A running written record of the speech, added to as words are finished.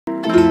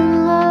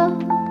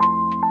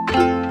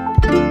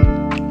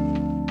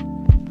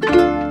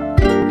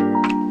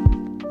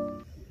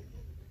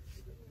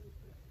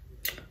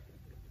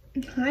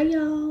Hi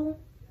y'all.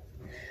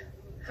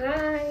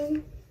 Hi.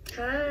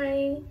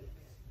 Hi.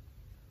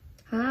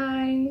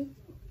 Hi.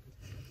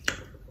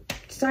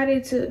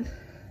 Started to, oh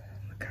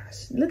my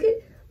gosh, look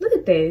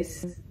at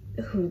this.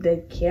 Ooh,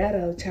 the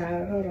ghetto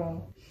child. Hold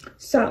on.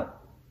 So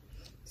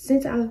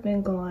since I've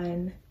been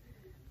gone,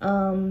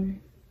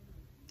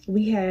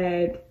 we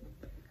had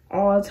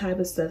all type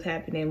of stuff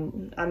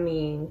happening. I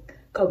mean,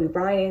 Kobe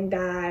Bryant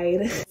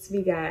died.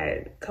 We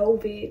got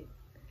COVID,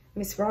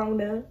 Miss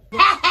Rona.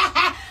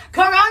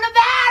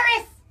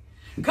 Coronavirus!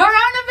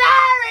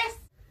 Coronavirus!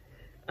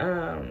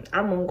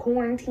 I'm on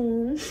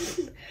quarantine.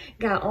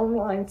 Got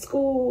online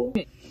school.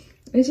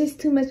 It's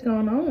just too much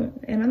going on.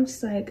 And I'm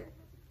just like,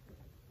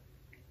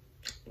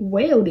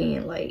 well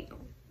then, like,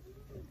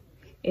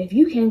 if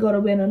you can't go to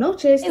Buenos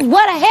Noches,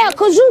 What the hell,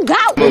 cause you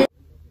got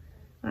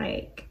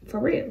like, for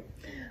real.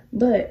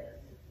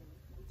 But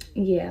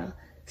yeah,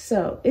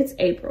 so it's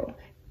April,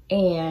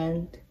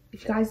 and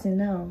if you guys didn't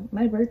know,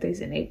 my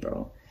birthday's in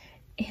April,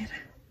 and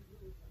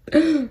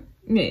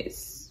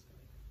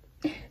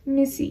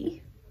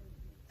Missy,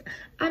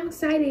 I'm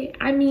excited.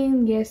 I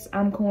mean, yes,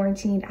 I'm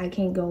quarantined. I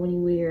can't go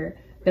anywhere.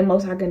 The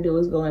most I can do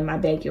is go in my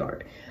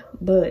backyard,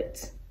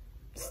 but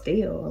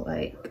still,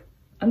 like,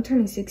 I'm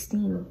turning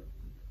 16.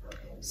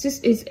 Sis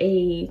is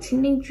a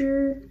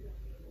teenager.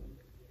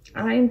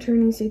 I am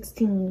turning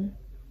 16.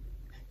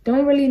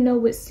 Don't really know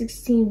what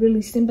 16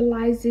 really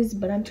symbolizes,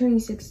 but I'm turning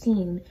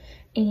 16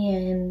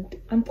 and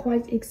I'm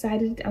quite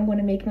excited. I'm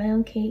gonna make my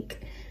own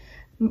cake.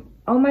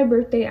 On my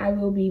birthday, I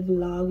will be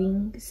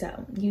vlogging,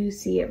 so you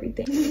see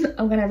everything.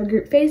 I'm gonna have a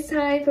group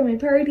FaceTime for my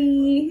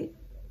party.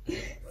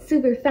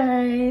 Super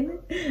fun.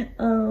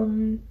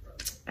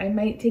 I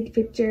might take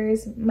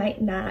pictures,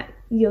 might not.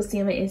 You'll see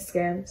on my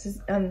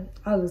Instagram.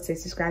 I would say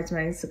subscribe to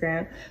my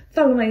Instagram.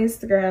 Follow my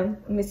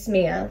Instagram, Miss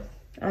Mia.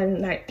 I'm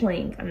not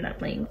playing.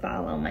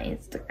 Follow my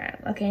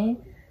Instagram, okay?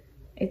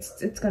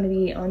 It's gonna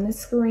be on the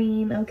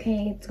screen,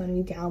 okay? It's gonna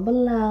be down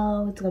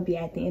below. It's gonna be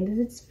at the end of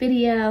this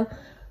video.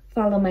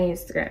 Follow my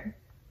Instagram.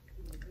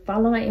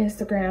 Follow my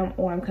Instagram,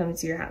 or I'm coming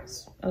to your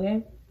house,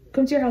 okay?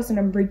 Come to your house and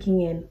I'm breaking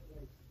in.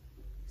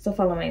 So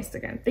follow my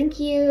Instagram. Thank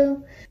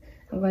you.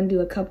 I'm gonna do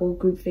a couple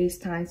group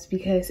FaceTimes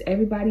because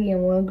everybody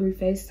in one group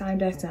FaceTime,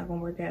 that's not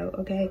gonna work out,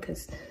 okay?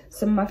 Because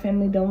some of my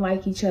family don't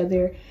like each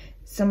other.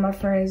 Some of my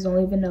friends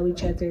don't even know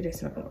each other.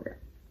 That's not gonna work.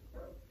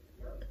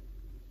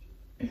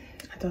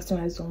 I thought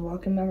somebody was gonna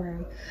walk in my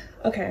room.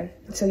 Okay,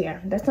 so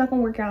yeah, that's not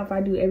gonna work out if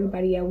I do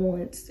everybody at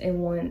once in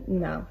one.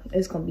 No,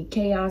 it's gonna be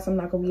chaos. I'm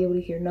not gonna be able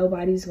to hear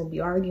nobody. It's gonna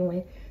be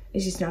arguing.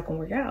 It's just not gonna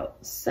work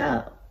out.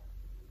 So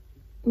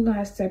we're gonna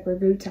have separate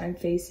group time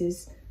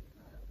faces.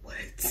 What?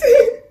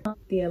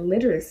 The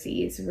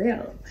illiteracy is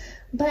real.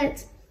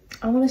 But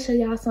I want to show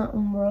y'all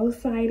something real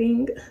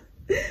exciting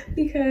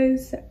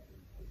because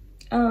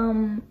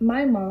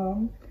my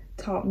mom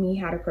taught me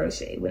how to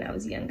crochet when I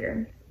was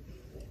younger.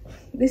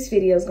 This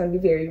video is going to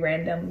be very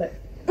random, but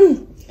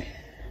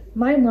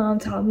my mom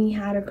taught me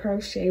how to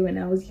crochet when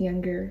I was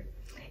younger,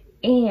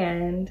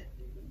 and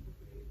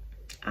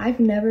I've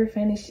never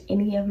finished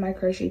any of my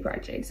crochet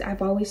projects.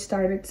 I've always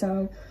started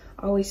some.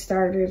 Always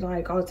started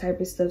like all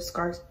type of stuff,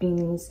 scarves,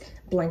 beanies,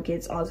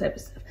 blankets, all type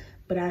of stuff,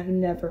 but I've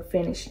never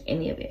finished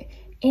any of it.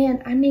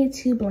 And I made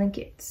 2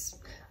 blankets.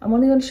 I'm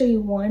only going to show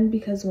you one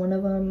because one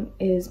of them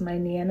is my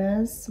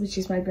Nana's, which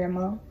is my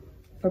grandma.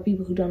 For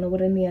people who don't know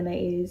what a Nana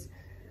is,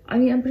 I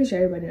mean, I'm pretty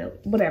sure everybody knows,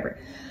 whatever.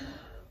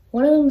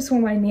 One of them is for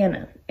my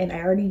Nana, and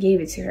I already gave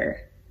it to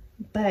her,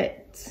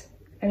 but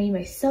I made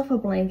myself a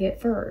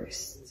blanket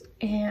first,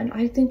 and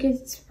I think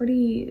it's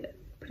pretty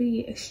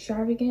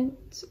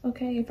extravagant,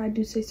 okay, if I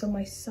do say so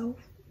myself.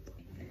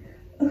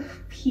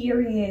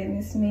 Period,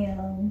 Miss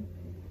Ma'am.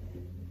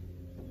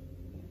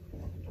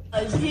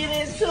 Let's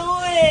get into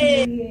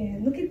it. Yeah,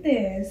 look at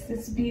this.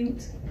 This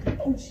beaut.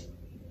 Oh,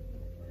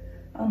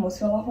 I almost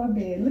fell off my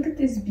bed. Look at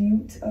this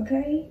beaut,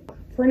 okay?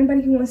 For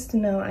anybody who wants to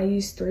know, I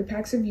use 3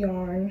 packs of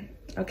yarn,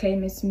 okay,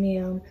 Miss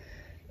Ma'am,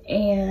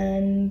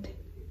 and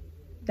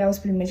that was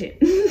pretty much it.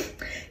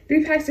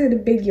 3 packs of the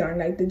big yarn,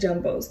 like the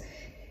jumbos.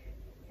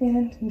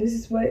 And this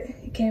is what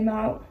it came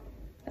out.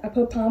 I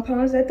put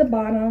pom-poms at the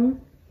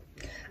bottom.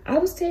 I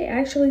would say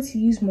actually to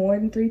use more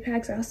than 3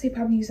 packs. I would say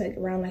probably use like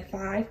around like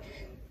 5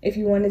 if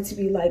you want it to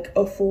be like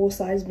a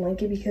full-size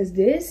blanket, because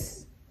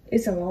this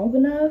isn't long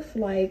enough.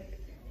 Like,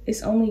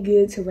 it's only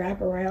good to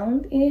wrap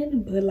around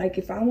in, but like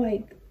if I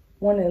like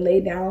want to lay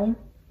down,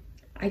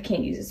 I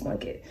can't use this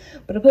blanket.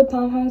 But I put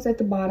pom-poms at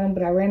the bottom,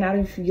 but I ran out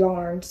of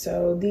yarn,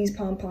 so these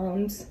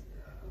pom-poms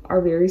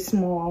are very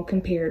small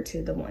compared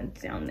to the ones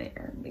down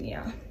there. But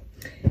yeah,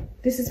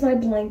 this is my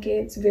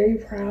blanket. Very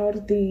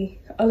proud. The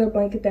other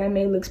blanket that I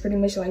made looks pretty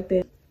much like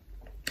this.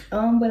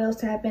 What else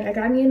happened? I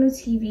got me a new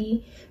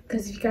TV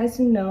because if you guys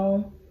didn't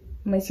know,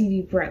 my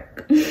TV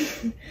broke.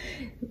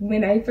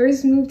 When I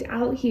first moved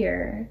out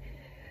here,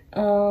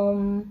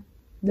 the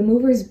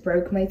movers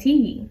broke my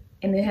TV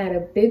and it had a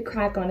big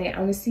crack on it.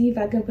 I'm gonna see if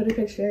I can put a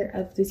picture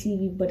of the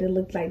TV, but it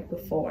looked like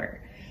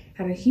before.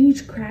 Had a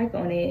huge crack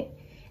on it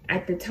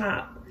at the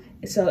top.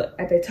 So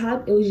at the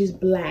top, it was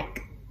just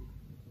black.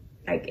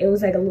 Like it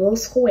was like a little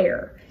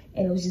square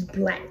and it was just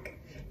black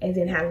and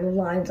then had little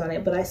lines on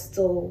it, but I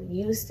still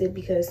used it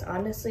because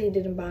honestly it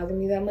didn't bother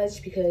me that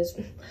much because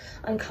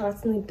I'm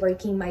constantly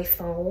breaking my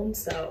phone.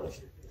 So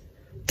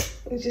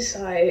it's just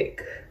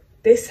like,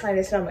 this time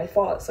it's not my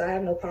fault, so I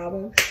have no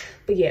problem.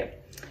 But yeah,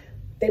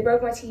 they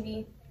broke my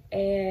TV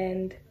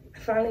and I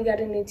finally got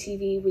a new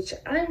TV, which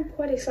I'm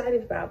quite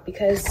excited about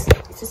because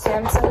it's a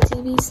Samsung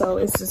TV, so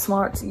it's a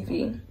smart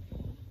TV.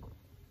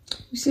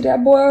 You see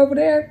that boy over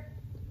there?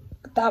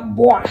 That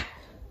boy.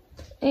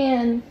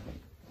 And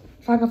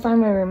if I can find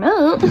my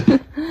remote,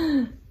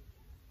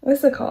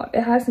 what's it called?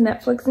 It has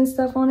Netflix and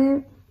stuff on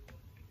it.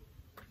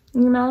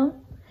 You know?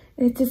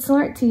 It's a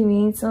smart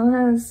TV, so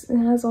it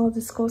has all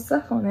this cool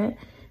stuff on it.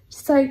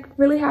 Just like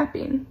really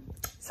happy.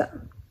 So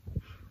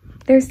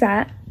there's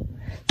that.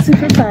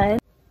 Super fun.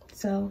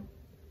 So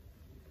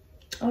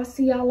I'll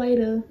see y'all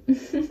later.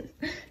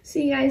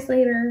 See you guys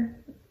later.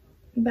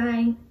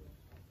 Bye.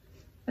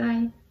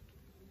 Bye.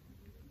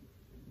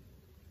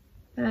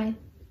 Bye.